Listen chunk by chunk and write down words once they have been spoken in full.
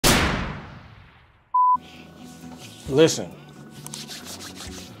Listen.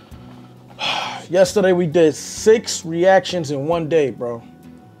 Yesterday we did 6 reactions in one day, bro.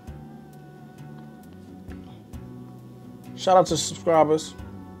 Shout out to subscribers.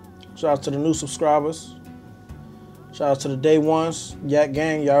 Shout out to the new subscribers. Shout out to the day ones. Yak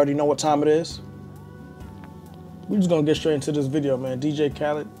gang, you already know what time it is. We just gonna get straight into this video, man. DJ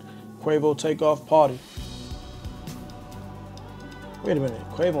Khaled, Quavo Takeoff party. Wait a minute,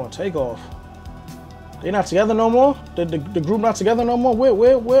 Quavo and Takeoff. They not together no more? The group not together no more?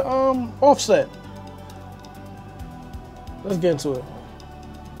 We're Offset. Let's get into it.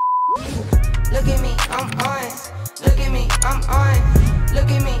 Look at me, I'm on. Look at me, I'm on. Look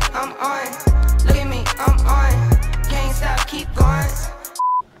at me, I'm on. Look at me, I'm on. Can't stop, keep going.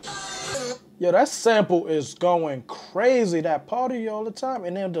 Yo, that sample is going crazy. That party all the time,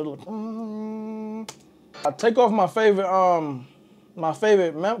 and then I take off my favorite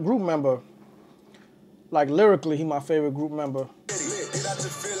group member. Like lyrically, he my favorite group member.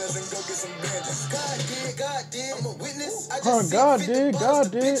 Oh, God did.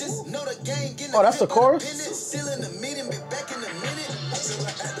 Oh, that's the chorus?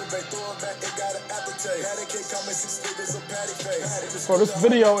 Bro,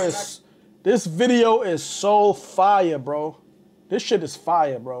 this video is so fire, bro. This shit is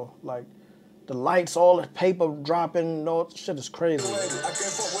fire, bro. Like, the lights, all the paper dropping, no, shit is crazy.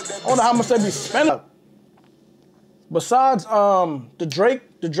 I wonder how much they be spending. Besides the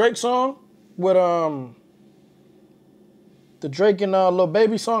Drake song with the Drake and Lil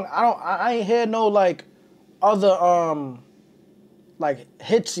Baby song, I ain't heard no like other like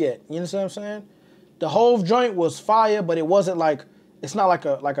hits yet. You know what I'm saying? The whole joint was fire, but it wasn't like, it's not like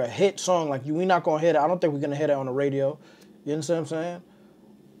a hit song. Like we not gonna hit it. I don't think we're gonna hit it on the radio. You know what I'm saying?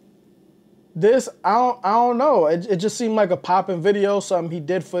 This, I don't know. It just seemed like a popping video, something he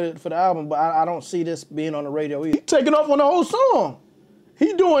did for the album, but I don't see this being on the radio either. He taking off on the whole song.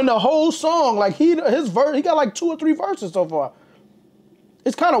 He doing the whole song. Like his verse, he got like 2 or 3 verses so far.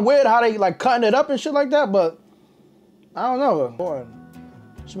 It's kind of weird how they like cutting it up and shit like that, but I don't know. Boy,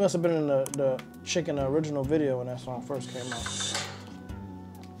 she must have been in the chick in the original video when that song first came out.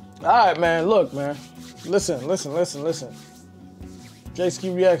 All right, man, look, man. Listen. J-Ski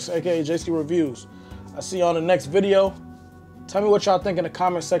Reacts, aka J-Ski Reviews. I see you on the next video. Tell me what y'all think in the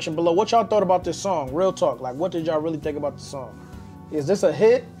comment section below. What y'all thought about this song? Real talk. Like, what did y'all really think about the song? Is this a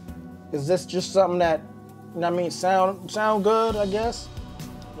hit? Is this just something that, you know what I mean, sound good, I guess?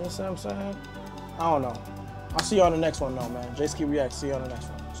 You know what I'm saying? I don't know. I'll see you on the next one though, man. J-Ski Reacts, see you on the next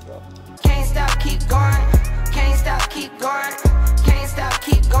one. Let's go. Can't stop, keep going. Can't stop, keep going. Can't stop,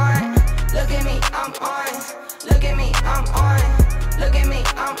 keep going. Look at me, I'm on. Look at me, I'm on. Look at me,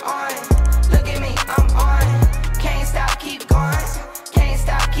 I'm on. Look at me, I'm on. Can't stop, keep going. Can't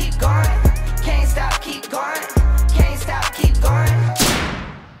stop, keep going.